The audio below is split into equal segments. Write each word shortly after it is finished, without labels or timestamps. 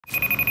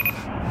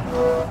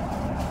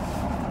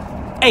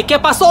Hey, ¿qué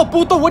pasó,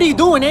 puto? What are you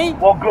doing, eh?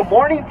 Well, good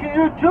morning to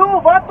you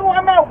too, vato.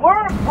 I'm at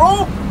work,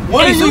 bro.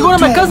 What Hey, are so you you going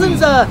to my doing?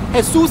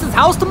 cousin's, Jesus'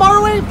 house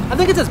tomorrow, eh? I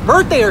think it's his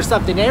birthday or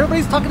something, eh?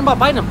 Everybody's talking about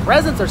buying him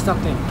presents or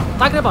something.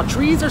 Talking about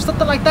trees or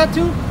something like that,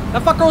 too.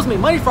 That fucker owes me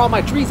money for all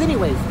my trees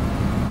anyways.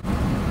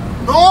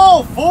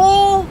 No,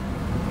 fool.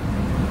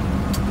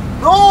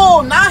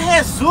 No, not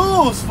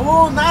Jesus,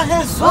 fool. Not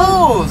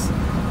Jesus.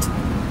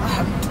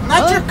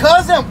 Not your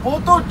cousin,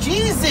 puto.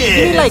 Jesus.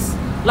 You mean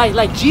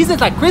like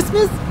Jesus, like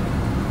Christmas?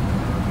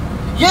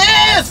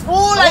 Yes,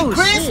 fool. Like Oh,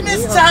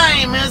 Christmas shit, yeah.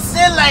 time. And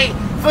said like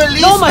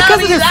Feliz No, my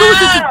cousin Navidad.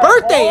 Jesus, it's his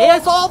birthday, eh? I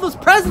saw all those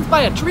presents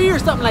by a tree or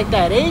something like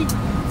that, eh?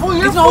 Fool,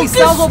 you're You know he fucking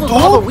sells all those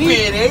Halloween.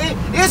 stupid, eh?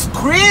 It's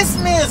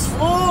Christmas,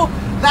 fool.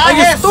 Not Oh,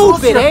 you're Jesus,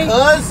 stupid, your eh?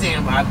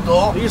 cousin,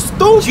 vato. You're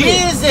stupid.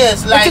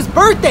 Jesus, like It's his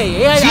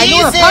birthday, eh? I know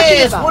what I'm talking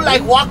Jesus, about. fool,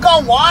 like walk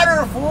on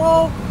water,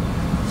 fool.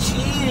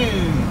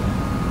 Jeez.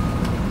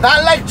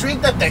 Not like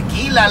drink the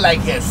tequila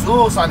like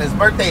Jesus on his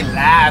birthday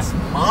last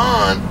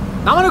month.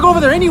 I'm gonna go over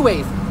there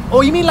anyways.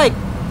 Oh, you mean like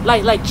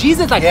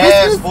Jesus, like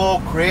Yes, Christmas?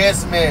 fool,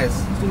 Christmas.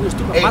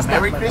 Stupid Hey, mustache,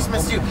 Merry man.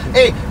 Christmas to you.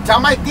 Hey, tell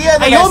my tia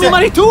that Hey, you owe me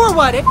money too or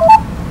what, eh?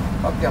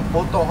 Fucking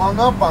puto hung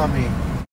up on me.